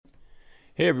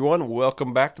Hey everyone,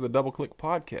 welcome back to the Double Click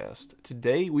Podcast.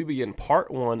 Today we begin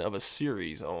part one of a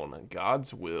series on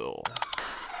God's will.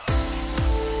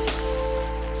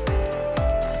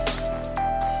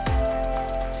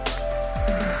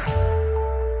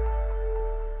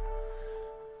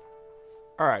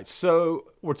 All right, so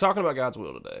we're talking about God's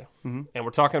will today, and we're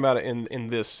talking about it in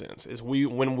this sense: is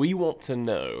when we want to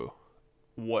know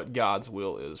what God's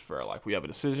will is for our life. We have a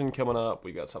decision coming up.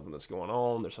 We got something that's going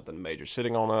on. There's something major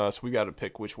sitting on us. We got to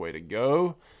pick which way to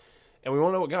go, and we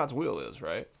want to know what God's will is,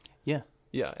 right? Yeah.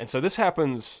 Yeah, and so this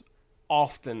happens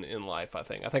often in life. I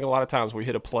think a lot of times we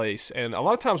hit a place, and a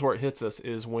lot of times where it hits us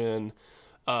is when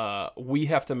we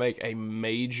have to make a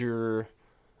major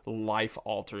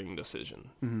life-altering decision.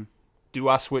 Mm-hmm. Do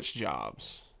I switch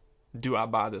jobs? Do I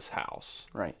buy this house?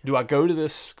 Right. Do I go to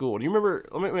this school? Do you remember?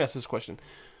 Let me ask this question.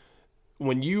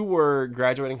 When you were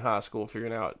graduating high school,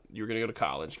 figuring out you were going to go to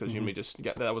college, because you and me just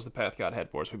got that was the path God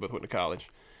had for us. We both went to college.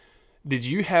 Did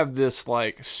you have this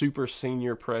like super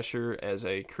senior pressure as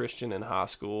a Christian in high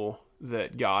school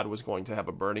that God was going to have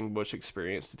a burning bush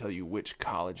experience to tell you which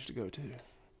college to go to?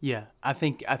 Yeah, I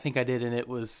think I did, and it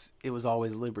was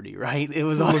always Liberty, right? It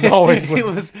was always it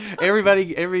was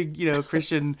every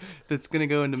Christian that's going to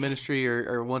go into ministry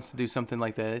or wants to do something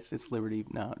like that. It's Liberty.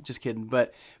 No, just kidding.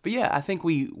 But yeah, I think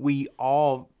we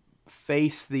all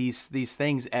face these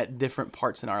things at different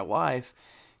parts in our life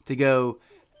to go,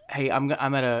 hey, I'm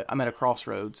at a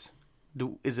crossroads.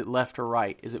 Is it left or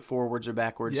right? Is it forwards or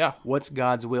backwards? Yeah. What's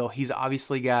God's will? He's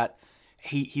obviously got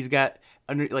he's got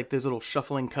under like those little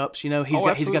shuffling cups, he's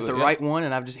got the right one,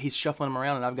 and he's shuffling them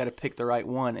around, and I've got to pick the right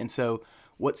one. And so,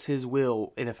 what's His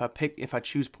will? And if I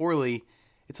choose poorly,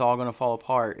 it's all going to fall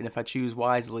apart. And if I choose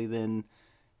wisely, then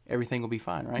everything will be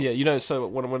fine, right? Yeah, so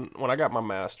when I got my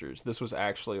master's, this was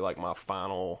actually like my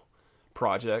final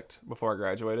project before I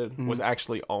graduated, was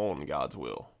actually on God's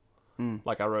will.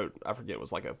 Like I wrote, I forget, it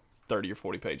was like a 30 or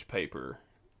 40 page paper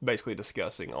basically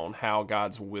discussing on how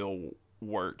God's will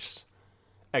works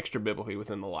extra biblically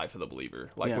within the life of the believer.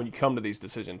 Like when you come to these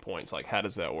decision points, like how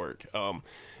does that work?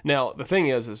 Now the thing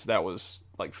is that was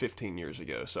like 15 years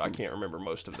ago, so I can't remember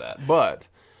most of that. But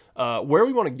where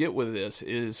we want to get with this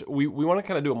is we want to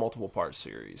kind of do a multiple part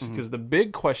series, because the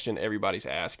big question everybody's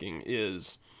asking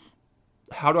is,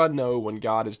 how do I know when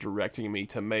God is directing me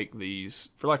to make these,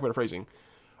 for lack of better phrasing,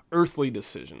 earthly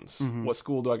decisions? What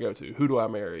school do I go to? Who do I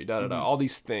marry? All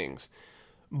these things.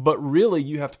 But really,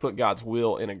 you have to put God's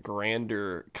will in a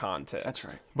grander context. That's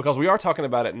right. Because we are talking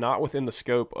about it not within the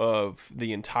scope of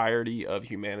the entirety of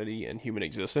humanity and human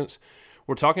existence.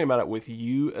 We're talking about it with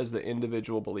you as the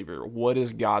individual believer. What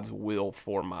is God's will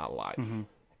for my life?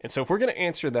 And so if we're going to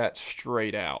answer that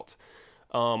straight out,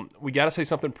 we got to say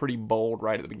something pretty bold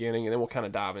right at the beginning, and then we'll kind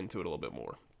of dive into it a little bit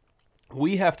more.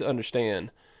 We have to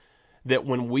understand that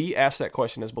when we ask that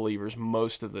question as believers,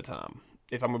 most of the time,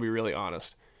 if I'm going to be really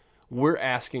honest, we're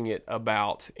asking it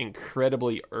about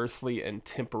incredibly earthly and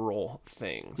temporal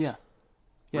things. Yeah.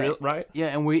 Right? Yeah,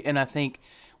 and I think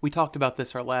we talked about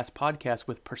this our last podcast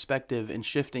with perspective and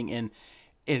shifting, and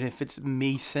if it's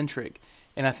me-centric.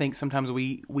 And I think sometimes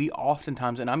we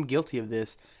oftentimes, and I'm guilty of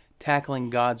this, tackling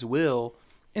God's will.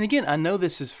 And again, I know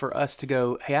this is for us to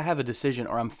go, hey, I have a decision,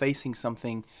 or I'm facing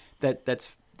something that's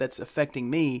affecting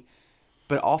me,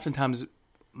 but oftentimes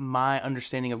my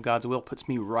understanding of God's will puts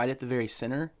me right at the very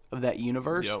center of that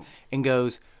universe and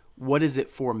goes, what is it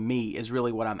for me is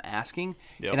really what I'm asking.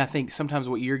 And I think sometimes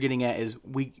what you're getting at is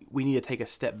we need to take a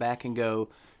step back and go,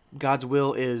 God's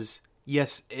will is,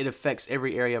 yes, it affects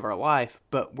every area of our life,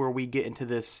 but where we get into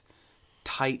this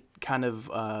tight kind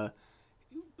of,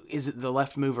 is it the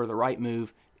left move or the right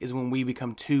move, is when we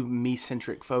become too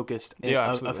me-centric focused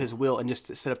of His will, and just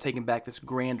instead of taking back this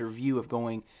grander view of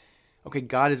going, okay,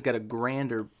 God has got a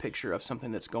grander picture of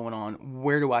something that's going on.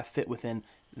 Where do I fit within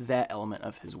that element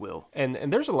of His will? And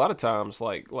there's a lot of times,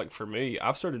 like for me,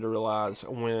 I've started to realize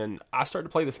when I start to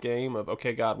play this game of,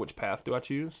 okay, God, which path do I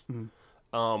choose?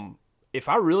 If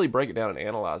I really break it down and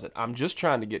analyze it, I'm just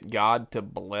trying to get God to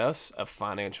bless a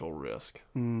financial risk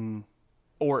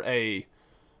or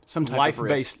some type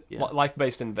of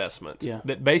life-based investment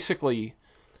that basically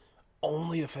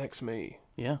only affects me.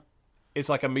 Yeah. It's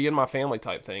like a me and my family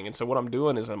type thing. And so what I'm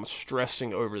doing is I'm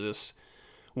stressing over this,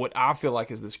 what I feel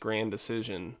like is this grand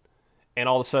decision. And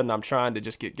all of a sudden I'm trying to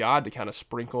just get God to kind of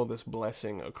sprinkle this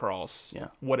blessing across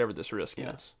whatever this risk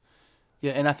is.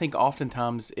 Yeah, and I think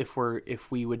oftentimes if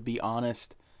we would be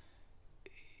honest,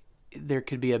 there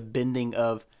could be a bending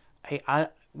of, hey,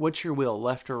 what's your will,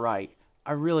 left or right?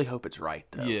 I really hope it's right,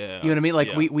 though. Yeah. You know what I mean?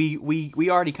 Like, we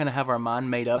already kind of have our mind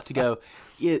made up to go,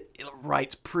 it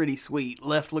right's pretty sweet.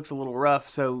 Left looks a little rough,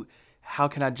 so how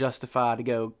can I justify to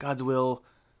go, God's will,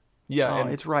 Yeah, oh,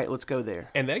 it's right, let's go there.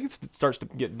 and that starts to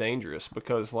get dangerous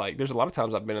because, like, there's a lot of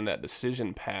times I've been in that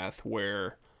decision path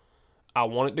where I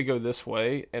want it to go this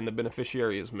way, and the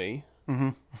beneficiary is me.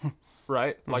 Mm-hmm.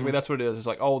 Right? Like, I mean, that's what it is. It's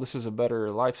like, oh, this is a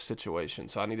better life situation,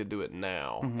 so I need to do it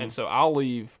now. And so I'll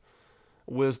leave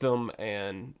wisdom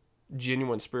and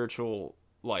genuine spiritual,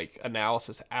 like,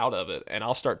 analysis out of it, and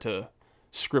I'll start to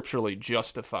scripturally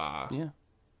justify Yeah.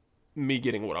 me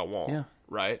getting what I want. Yeah.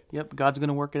 Right? Yep, God's going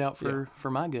to work it out for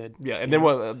my good. Yeah, and then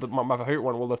my favorite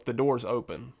one, well, if the door's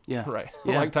open, Yeah. right,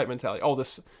 Yeah. like type mentality. Oh,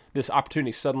 this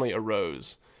opportunity suddenly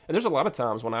arose, and there's a lot of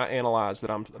times when I analyze that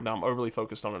I'm overly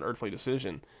focused on an earthly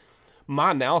decision.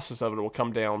 My analysis of it will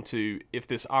come down to, if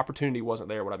this opportunity wasn't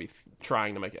there, would I be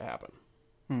trying to make it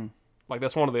happen? Like,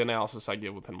 that's one of the analysis I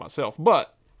give within myself.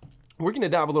 But we're going to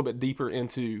dive a little bit deeper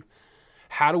into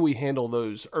how do we handle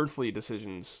those earthly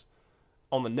decisions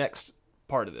on the next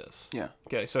part of this. Yeah.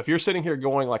 Okay, so if you're sitting here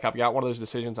going, like, I've got one of those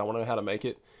decisions, I want to know how to make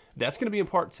it, that's going to be in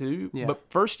part 2. Yeah. But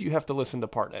first you have to listen to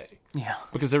part A. Yeah.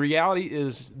 Because the reality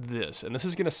is this, and this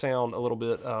is going to sound a little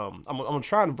bit, I'm going to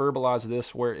try and verbalize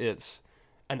this where it's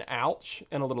an ouch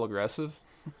and a little aggressive,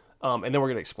 and then we're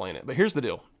going to explain it. But here's the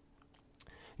deal.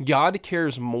 God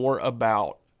cares more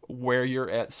about where you're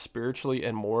at spiritually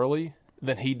and morally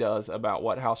than he does about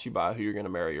what house you buy, who you're going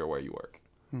to marry, or where you work.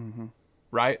 Mm-hmm.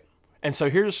 Right? And so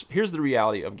here's the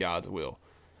reality of God's will.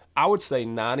 I would say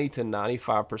 90 to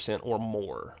 95% or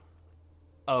more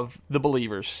of the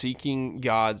believers seeking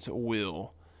God's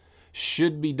will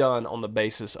should be done on the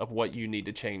basis of what you need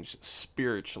to change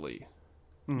spiritually,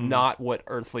 not what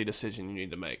earthly decision you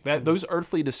need to make. Those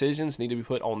earthly decisions need to be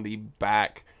put on the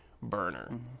back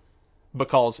burner.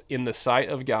 Because in the sight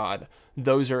of God,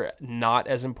 those are not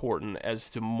as important as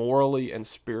to morally and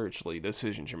spiritually the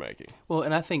decisions you're making. Well,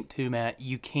 and I think too, Matt,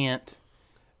 you can't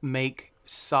make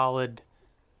solid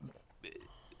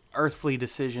earthly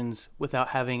decisions without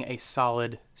having a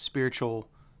solid spiritual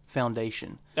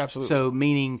foundation. Absolutely. So,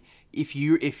 meaning if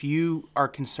you are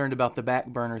concerned about the back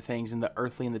burner things and the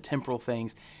earthly and the temporal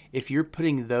things, if you're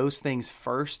putting those things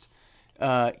first,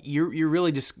 you're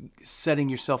really just setting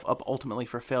yourself up ultimately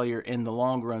for failure in the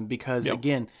long run. Because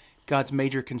again, God's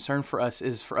major concern for us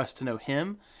is for us to know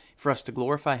Him, for us to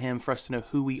glorify Him, for us to know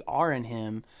who we are in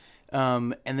Him.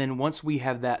 And then once we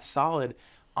have that solid,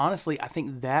 honestly, I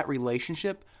think that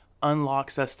relationship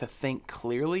unlocks us to think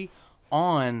clearly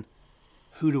on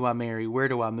who do I marry, where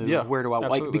do I move, where do I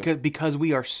like, because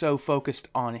we are so focused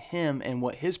on Him and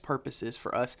what His purpose is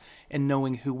for us, and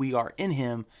knowing who we are in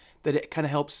Him, that it kind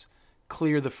of helps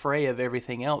clear the fray of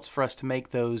everything else for us to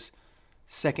make those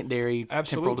secondary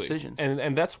temporal decisions.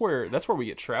 And that's where we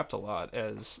get trapped a lot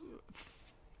as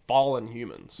fallen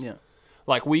humans. Yeah.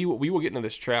 Like we will get into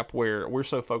this trap where we're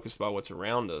so focused by what's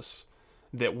around us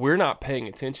that we're not paying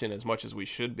attention as much as we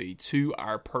should be to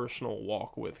our personal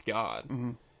walk with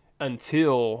God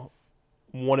until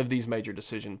one of these major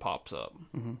decisions pops up.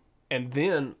 And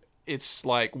then it's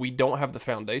like we don't have the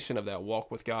foundation of that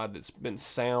walk with God that's been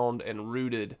sound and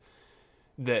rooted,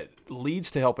 that leads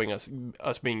to helping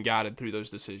us being guided through those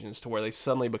decisions to where they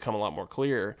suddenly become a lot more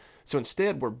clear. So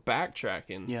instead, we're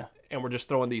backtracking, and we're just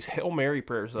throwing these Hail Mary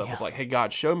prayers up of like, hey,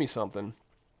 God, show me something.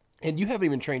 And you haven't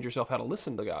even trained yourself how to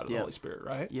listen to God and the Holy Spirit,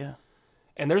 right? Yeah.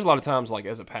 And there's a lot of times, like,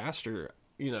 as a pastor,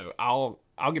 I'll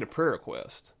get a prayer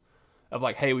request of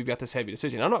like, hey, we've got this heavy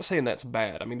decision. I'm not saying that's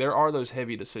bad. I mean, there are those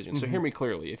heavy decisions. So hear me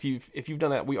clearly. If you've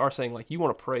done that, we are saying, like, you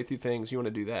want to pray through things, you want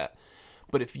to do that.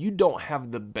 But if you don't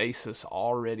have the basis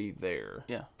already there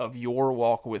of your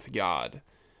walk with God,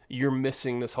 you're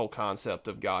missing this whole concept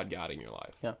of God guiding your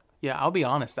life. Yeah. Yeah, I'll be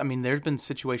honest. I mean, there's been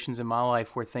situations in my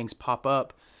life where things pop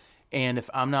up, and if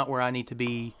I'm not where I need to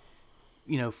be,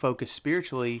 focused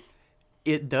spiritually,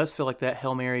 it does feel like that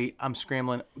Hail Mary. I'm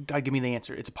scrambling. God, give me the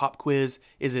answer. It's a pop quiz.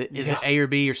 Is it A or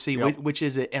B or C? Which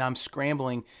is it? And I'm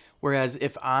scrambling. Whereas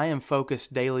if I am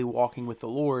focused daily walking with the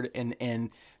Lord and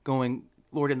going,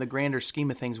 Lord, in the grander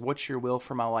scheme of things, what's your will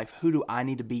for my life? Who do I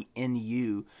need to be in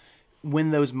you?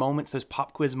 When those moments, those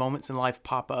pop quiz moments in life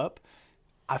pop up,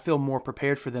 I feel more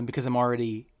prepared for them because I've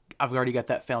already got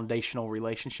that foundational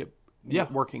relationship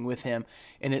working with Him.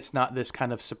 And it's not this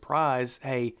kind of surprise,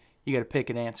 hey, you got to pick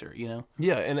an answer,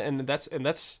 Yeah, and that's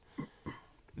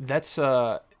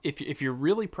if you're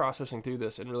really processing through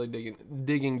this and really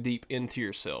digging deep into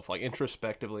yourself, like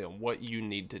introspectively on what you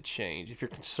need to change, if you're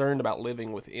concerned about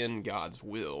living within God's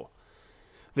will,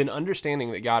 then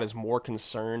understanding that God is more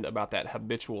concerned about that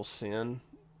habitual sin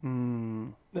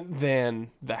than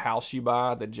the house you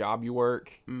buy, the job you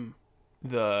work,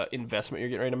 the investment you're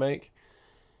getting ready to make,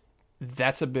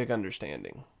 that's a big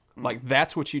understanding. Like,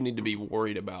 that's what you need to be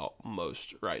worried about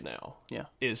most right now. Yeah.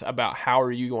 Is about how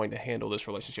are you going to handle this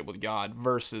relationship with God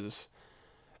versus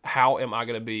how am I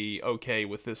going to be okay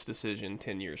with this decision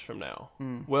 10 years from now?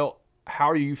 Well, how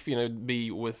are you going to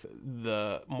be with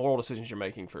the moral decisions you're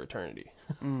making for eternity?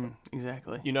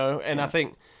 Exactly. You know? And I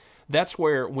think that's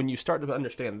where, when you start to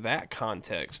understand that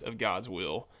context of God's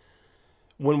will,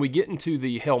 when we get into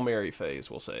the Hail Mary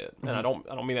phase, we'll say it, and I don't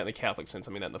mean that in the Catholic sense.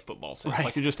 I mean that in the football sense. Right.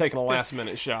 Like you're just taking a last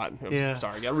minute shot. I'm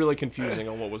sorry, it got really confusing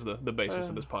on what was the basis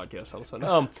of this podcast all of a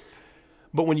sudden.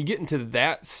 But when you get into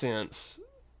that sense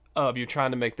of you're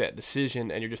trying to make that decision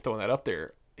and you're just throwing that up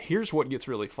there, here's what gets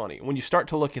really funny. When you start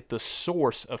to look at the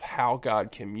source of how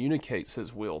God communicates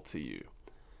His will to you,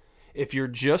 if you're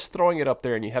just throwing it up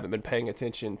there and you haven't been paying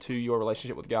attention to your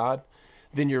relationship with God,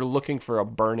 then you're looking for a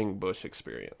burning bush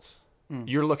experience.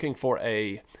 You're looking for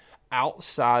a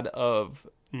outside of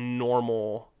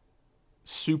normal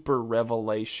super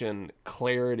revelation,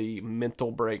 clarity, mental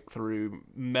breakthrough,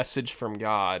 message from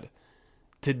God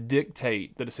to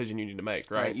dictate the decision you need to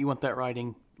make, right? You want that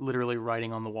literally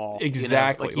writing on the wall.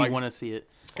 Exactly. You know? You want to see it.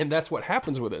 And that's what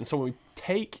happens with it. And so when we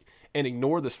take and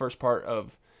ignore this first part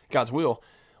of God's will,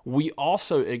 we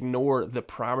also ignore the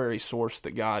primary source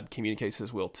that God communicates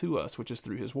His will to us, which is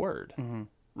through His Word.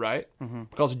 Right?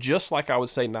 Because just like I would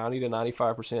say 90 to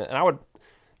 95%, and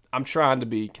I'm trying to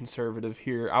be conservative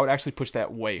here, I would actually push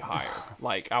that way higher.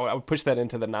 Like I would push that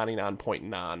into the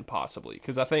 99.9 possibly.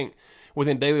 Because I think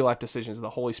within daily life decisions, the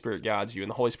Holy Spirit guides you, and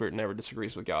the Holy Spirit never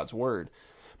disagrees with God's Word.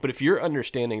 But if you're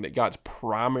understanding that God's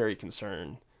primary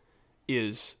concern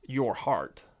is your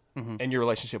heart and your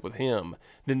relationship with Him,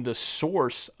 then the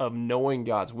source of knowing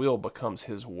God's will becomes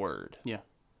His Word. Yeah.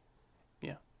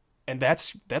 And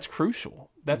that's crucial.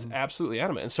 That's absolutely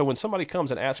adamant. And so when somebody comes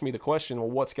and asks me the question, well,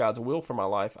 what's God's will for my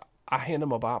life? I hand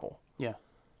them a Bible. Yeah.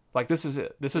 Like, this is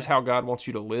it. This is how God wants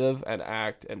you to live and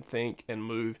act and think and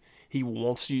move. He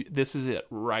wants you. This is it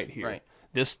right here. Right.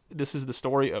 This is the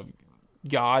story of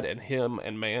God and Him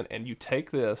and man. And you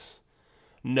take this,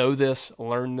 know this,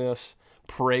 learn this,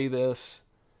 pray this,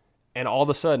 and all of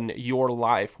a sudden your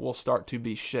life will start to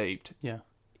be shaped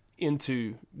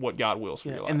into what God wills for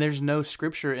your life. And there's no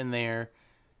scripture in there,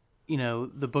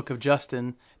 the book of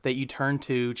Justin, that you turn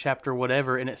to chapter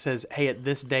whatever, and it says, hey, at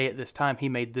this day, at this time, he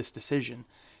made this decision.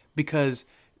 Because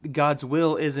God's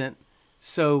will isn't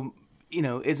so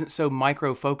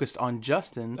micro-focused on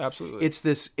Justin. Absolutely.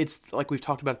 It's like we've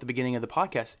talked about at the beginning of the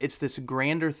podcast, it's this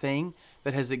grander thing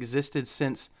that has existed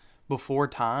since before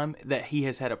time, that he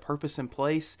has had a purpose in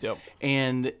place. Yep.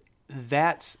 And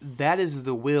that is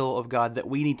the will of God that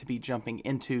we need to be jumping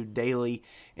into daily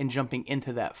and jumping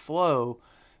into that flow.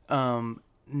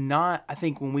 I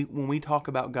think when we talk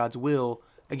about God's will,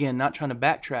 again, not trying to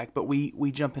backtrack, but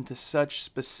we jump into such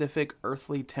specific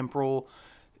earthly, temporal,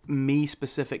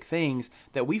 me-specific things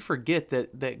that we forget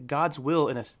that God's will,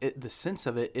 the sense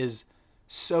of it, is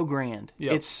so grand.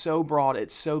 Yep. It's so broad.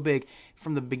 It's so big.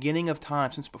 From the beginning of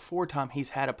time, since before time, He's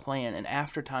had a plan, and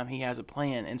after time, He has a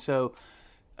plan. And so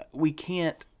we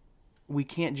can't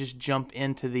just jump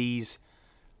into these.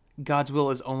 God's will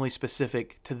is only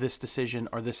specific to this decision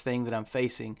or this thing that I'm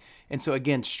facing. And so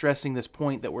again, stressing this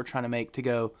point that we're trying to make, to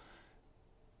go,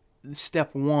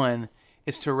 step one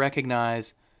is to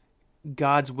recognize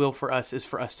God's will for us is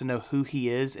for us to know who He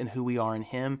is and who we are in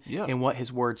Him and what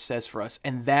His Word says for us.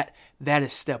 And that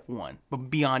is step one. But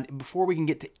before we can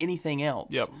get to anything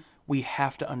else, we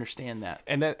have to understand that.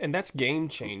 And that's game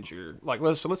changer. Like,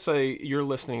 let's say you're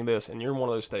listening to this and you're in one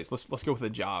of those states. Let's go with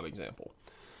a job example.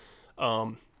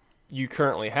 You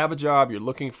currently have a job, you're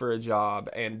looking for a job,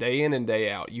 and day in and day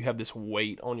out, you have this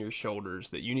weight on your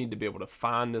shoulders that you need to be able to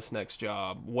find this next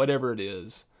job, whatever it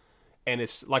is. And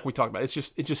it's like we talked about, it's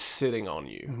just sitting on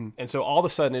you. And so all of a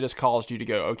sudden it has caused you to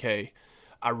go, okay,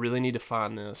 I really need to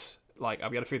find this. Like,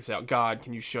 I've got to figure this out. God,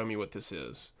 can you show me what this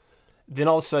is? Then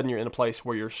all of a sudden you're in a place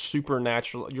where you're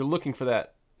supernatural. You're looking for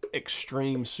that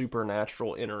extreme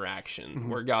supernatural interaction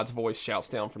where God's voice shouts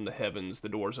down from the heavens, the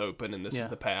doors open, and this is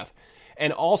the path.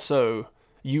 And also,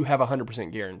 you have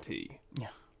 100% guarantee. Yeah.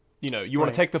 You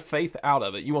want to take the faith out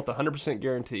of it. You want the 100%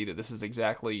 guarantee that this is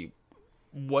exactly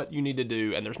what you need to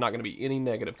do, and there's not going to be any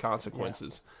negative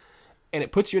consequences. And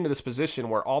it puts you into this position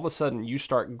where all of a sudden you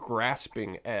start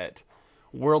grasping at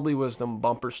worldly wisdom,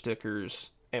 bumper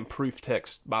stickers, and proof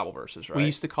text Bible verses, right? We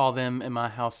used to call them in my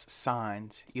house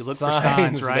signs. You look for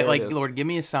signs, right? Like, Lord, give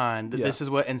me a sign that this is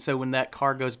what. And so when that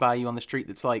car goes by you on the street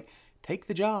that's like, take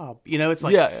the job. It's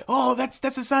like, oh, that's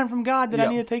a sign from God that I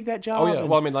need to take that job. Oh, yeah.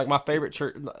 Well, I mean, like, my favorite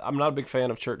church, I'm not a big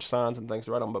fan of church signs and things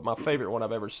to write on, but my favorite one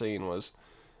I've ever seen was,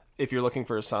 if you're looking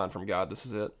for a sign from God, this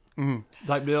is it.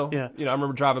 type deal. Yeah. You know, I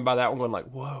remember driving by that one going like,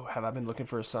 whoa, have I been looking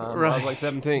for a sign? When I was Right. like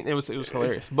 17. It was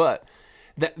hilarious. But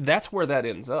that's where that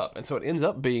ends up. And so it ends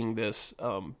up being this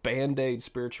Band-Aid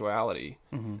spirituality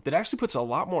that actually puts a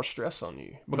lot more stress on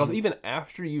you. Because even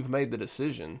after you've made the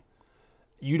decision,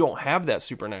 you don't have that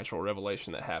supernatural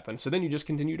revelation that happened. So then you just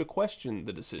continue to question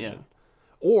the decision. Yeah.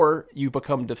 Or you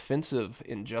become defensive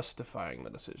in justifying the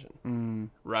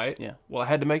decision, right? Yeah. Well, I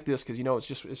had to make this because it's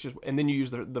just, and then you use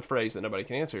the phrase that nobody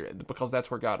can answer because that's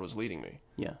where God was leading me,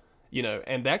 Yeah.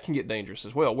 and that can get dangerous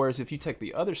as well. Whereas if you take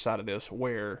the other side of this,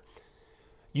 where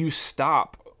you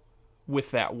stop with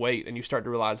that weight and you start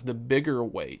to realize the bigger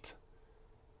weight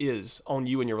is on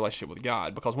you and your relationship with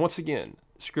God, because once again,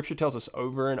 Scripture tells us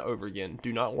over and over again,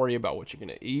 do not worry about what you're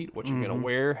going to eat, what you're going to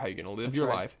wear, how you're going to live your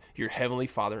life. Your Heavenly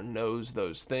Father knows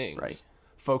those things. Right.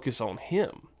 Focus on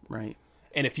Him. Right.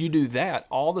 And if you do that,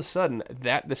 all of a sudden,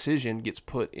 that decision gets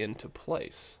put into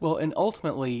place. Well, and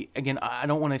ultimately, again, I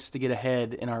don't want us to get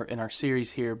ahead in our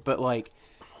series here, but like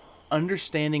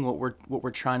understanding what we're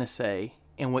trying to say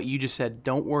and what you just said,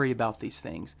 don't worry about these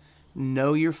things.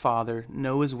 Know your Father,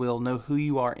 know His will, know who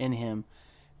you are in Him.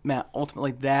 Matt,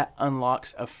 ultimately that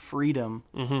unlocks a freedom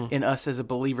in us as a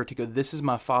believer to go, this is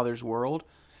my Father's world.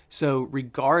 So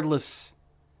regardless,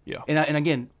 and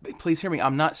again, please hear me,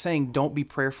 I'm not saying don't be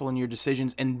prayerful in your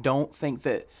decisions and don't think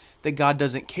that God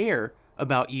doesn't care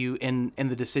about you and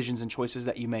the decisions and choices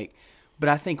that you make. But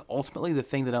I think ultimately the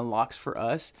thing that unlocks for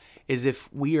us is if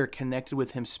we are connected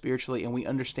with Him spiritually and we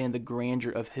understand the grandeur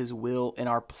of His will and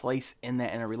our place in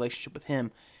that and our relationship with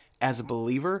Him as a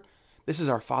believer. This is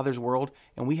our Father's world,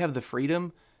 and we have the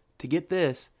freedom to get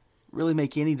this, really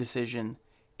make any decision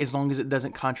as long as it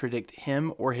doesn't contradict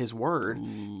Him or His word.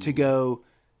 To go,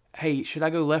 hey, should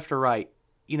I go left or right?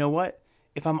 You know what?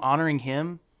 If I'm honoring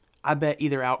Him, I bet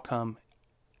either outcome.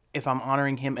 If I'm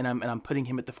honoring Him and I'm putting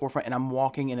Him at the forefront and I'm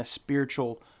walking in a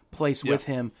spiritual place with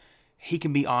Him, He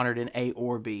can be honored in A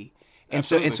or B. And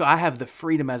so I have the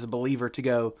freedom as a believer to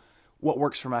go, what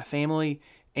works for my family.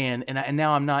 And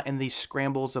now I'm not in these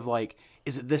scrambles of like,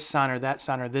 is it this sign or that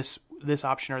sign or this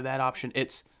option or that option?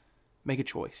 It's make a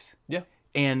choice. Yeah.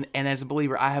 And as a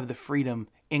believer, I have the freedom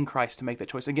in Christ to make that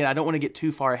choice. Again, I don't want to get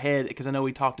too far ahead because I know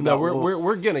we talked about. No,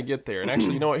 we're gonna get there. And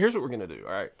actually, you know what? Here's what we're gonna do.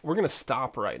 All right, we're gonna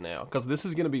stop right now because this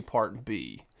is gonna be part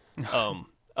B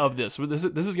of this.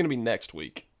 This is gonna be next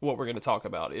week. What we're gonna talk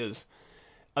about is,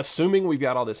 assuming we've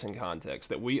got all this in context,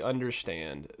 that we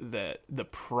understand that the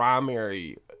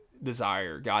primary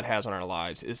desire God has in our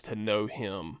lives is to know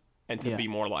Him and to be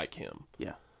more like Him.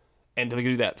 Yeah. And to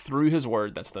do that through His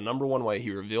Word. That's the number one way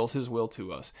He reveals His will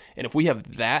to us. And if we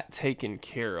have that taken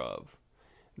care of,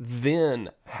 then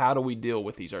how do we deal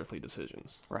with these earthly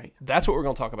decisions? Right. That's what we're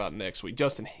going to talk about next week.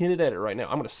 Justin hinted at it right now.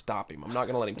 I'm going to stop him. I'm not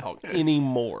going to let him talk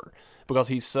anymore because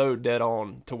he's so dead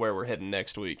on to where we're heading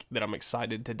next week that I'm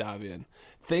excited to dive in.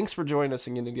 Thanks for joining us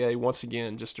again today. Once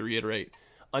again, just to reiterate,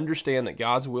 understand that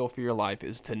God's will for your life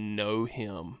is to know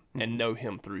Him and know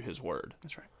Him through His Word.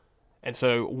 That's right. And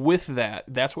so with that,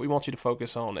 that's what we want you to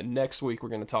focus on. And next week, we're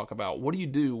going to talk about what do you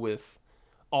do with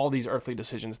all these earthly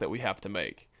decisions that we have to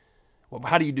make? Well,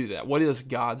 how do you do that? What is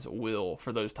God's will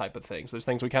for those type of things? Those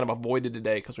things we kind of avoided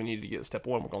today because we needed to get to step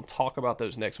one. We're going to talk about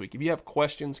those next week. If you have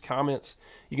questions, comments,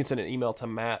 you can send an email to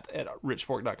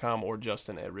Matt@richfork.com or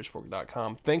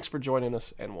Justin@richfork.com. Thanks for joining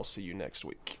us, and we'll see you next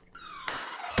week.